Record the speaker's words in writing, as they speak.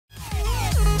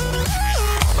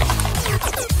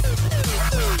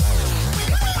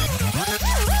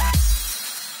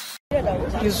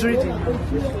He's reading.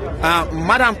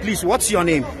 Madam, please, what's your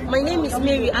name? My name is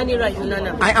Mary Anira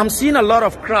Yunana. I am seeing a lot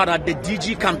of crowd at the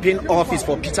DG campaign office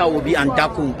for Peter Obi and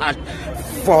Dakun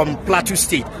from Plateau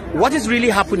State. What is really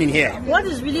happening here? What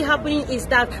is really happening is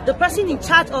that the person in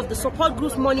charge of the support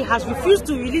group's money has refused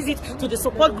to release it to the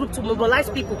support group to mobilize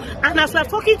people. And as we are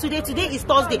talking today is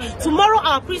Thursday. Tomorrow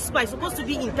our principal is supposed to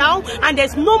be in town and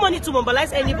there's no money to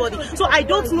mobilize anybody. So I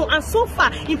don't know. And so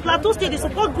far in Plateau State, the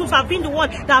support groups have been the one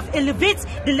that have elevated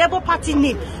the Labour Party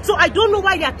name. So I don't know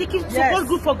why they are taking support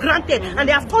group for granted and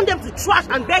they have turned them to trash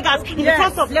and beggars in the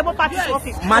front of Labour Party's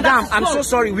office. Madam, I'm so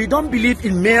sorry. We don't believe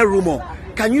in mere rumor.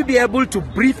 Can you be able to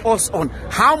brief us on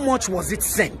how much was it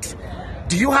sent?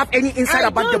 Do you have any insight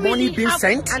about the money being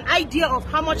sent? An idea of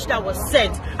how much that was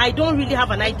sent. I don't really have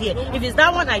an idea. If it's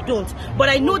that one, I don't. But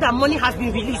I know that money has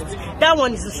been released. That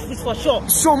one is for sure.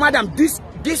 So, madam, this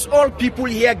all people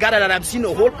here gathered, and I've seen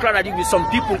a whole crowd with some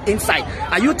people inside.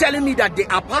 Are you telling me that they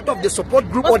are part of the support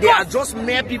group, or they are just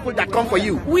mere people that come for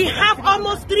you? We have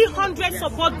almost 300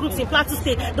 support groups in Plateau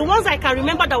State. The ones I can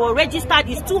remember that were registered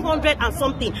is 200 and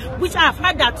something, which I have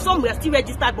heard that some were still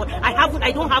registered, but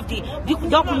I don't have the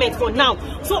document for now.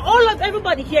 So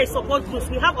everybody here is support groups.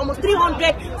 We have almost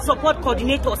 300 support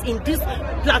coordinators in this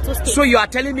Plateau State. So you are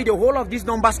telling me the whole of these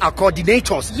numbers are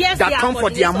coordinators that come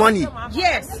for their money?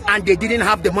 Yes. And they didn't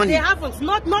have the money? They haven't.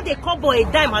 Not a kobo, a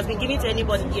dime has been given to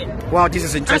anybody here. Wow, this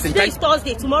is interesting. And today is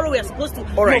Thursday. Tomorrow we are supposed to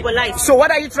mobilize. So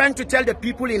what are you trying to tell the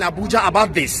people in Abuja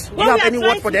about this? Do you have any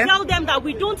word for them? Tell them that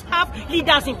we don't have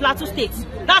leaders in Plateau State.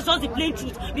 That's just the plain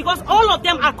truth. Because all of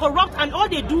them are corrupt and all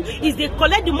they do is they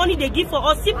collect the money they give for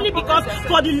us simply because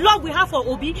for the love we have for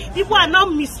Obi, people are now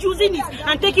misusing it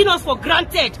and taking us for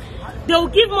granted. They will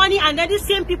give money and then these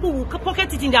same people will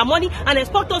pocket it in their money and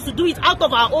expect us to do it out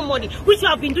of our own money, which we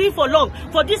have been doing for long.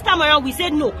 For this time around, we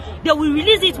said no. They will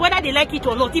release it whether they like it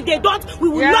or not. If they don't, we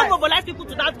will not mobilize people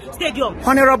to that stadium.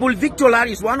 Honorable Victor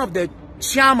Larry is one of the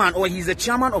chairman, or he's the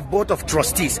chairman of board of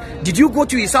trustees. Did you go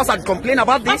to his house and complain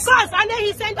about this? Of course, and then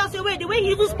he sent us away. The way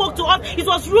he even spoke to us, it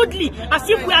was rudely, as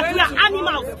if we are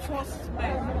animals.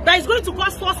 That is going to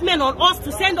cause force men on us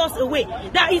to send us away.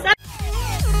 That is